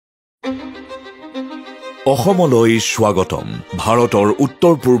অসমলৈ স্বাগতম ভাৰতৰ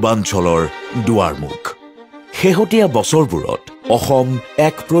উত্তৰ পূৰ্বাঞ্চলৰ দুৱাৰমুখ শেহতীয়া বছৰবোৰত অসম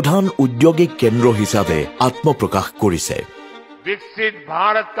এক প্ৰধান উদ্যোগিক কেন্দ্ৰ হিচাপে আত্মপ্ৰকাশ কৰিছে विकसित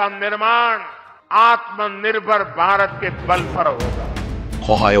भारत का निर्माण आत्मनिर्भर भारत के बल पर होगा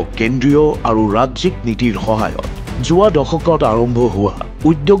সহায়ক কেন্দ্ৰীয় আৰু ৰাজ্যিক নীতিৰ সহায়ত যোৱা দশকত আৰম্ভ হোৱা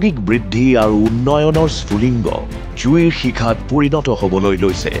উদ্যোগিক বৃদ্ধি আৰু উন্নয়নৰ স্ফুলিংগ জুইৰ শিখাত পৰিণত হ'বলৈ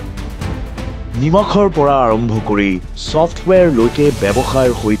লৈছে নিমখৰ পৰা আৰম্ভ কৰি সফটৱেৰ লৈকে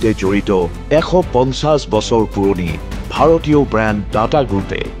ব্যৱসায়ৰ সৈতে জড়িত 150 বছৰ পুৰণি ভাৰতীয় ব্ৰেণ্ড টাটা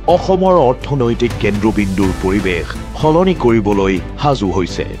গ্ৰুপে অসমৰ অৰ্থনৈতিক কেন্দ্ৰবিন্দুৰ পৰিৱেশ সলনি কৰিবলৈ সাজু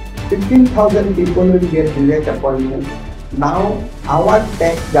হৈছে 15,000 people will get direct appointment. Now our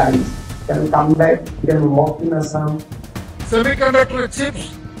tech guys can come back, can work in Assam. Semiconductor chips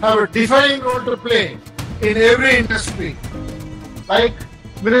have a defining role to play in every industry. Like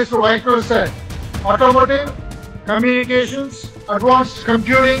Minister Vaishnav said, automotive, communications, advanced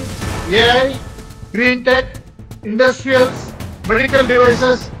computing, AI, green tech, industrials, medical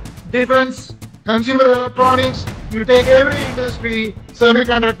devices, defense, consumer electronics. You take every industry,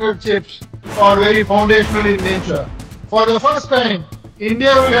 semiconductor chips are very foundational in nature. For the first time,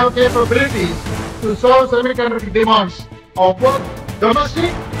 India will have capabilities to solve semiconductor demands of both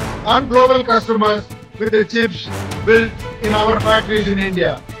domestic and global customers with the chips built in our factories in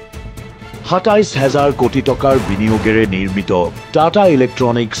India. 27,000 কোটি টকাৰ বিনিয়োগেৰে নিৰ্মিত Tata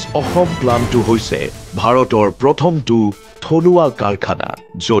electronics Assam প্লাণ্টটো হৈছে ভাৰতৰ প্ৰথমটো থলুৱা কাৰখানা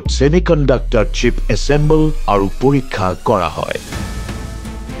য'ত semiconductor চিপ assemble আৰু পৰীক্ষা কৰা হয়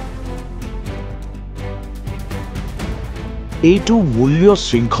এইটো মূল্য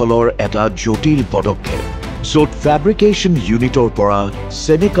শৃংখলৰ এটা জটিল পদক্ষেপ য'ত ফেব্ৰিকেশ্যন ইউনিটৰ পৰা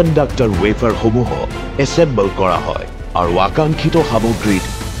ছেমিকণ্ডাক্টৰ ৱেফাৰসমূহ এছেম্বল কৰা হয় আৰু আকাংক্ষিত সামগ্ৰীত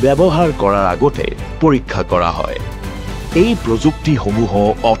ব্যৱহাৰ কৰাৰ আগতে পৰীক্ষা কৰা হয় এই প্ৰযুক্তিসমূহ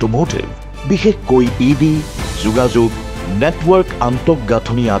অটোমোটিভ বিশেষকৈ ইভি যোগাযোগ নেটৱৰ্ক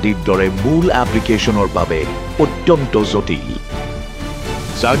আন্তঃগাঁথনি আদিৰ দৰে মূল এপ্লিকেশ্যনৰ বাবে অত্যন্ত জটিল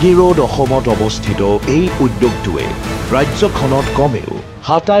জাগিৰোড অসমত অৱস্থিত এই উদ্যোগটোৱে ৰাজ্যখনত কমেও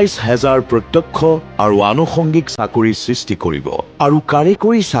 27,000 প্ৰত্যক্ষ আৰু আনুষংগিক চাকৰি সৃষ্টি কৰিব আৰু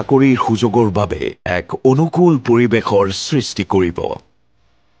কাৰিকৰী চাকৰিৰ সুযোগৰ বাবে এক অনুকূল পৰিৱেশৰ সৃষ্টি কৰিব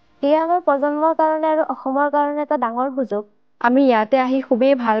এই আমাৰ প্ৰজন্মৰ কাৰণে আৰু অসমৰ কাৰণে এটা ডাঙৰ সুযোগ আমি ইয়াতে আহি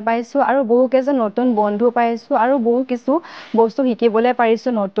খুবেই ভাল পাইছো আৰু বহু কেইজন নতুন বন্ধু পাইছো আৰু বহু কিছু বস্তু শিকিবলৈ পাৰিছো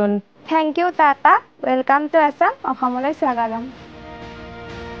নতুন thank U Tata welcome to Assam অসমলৈ স্বাগতম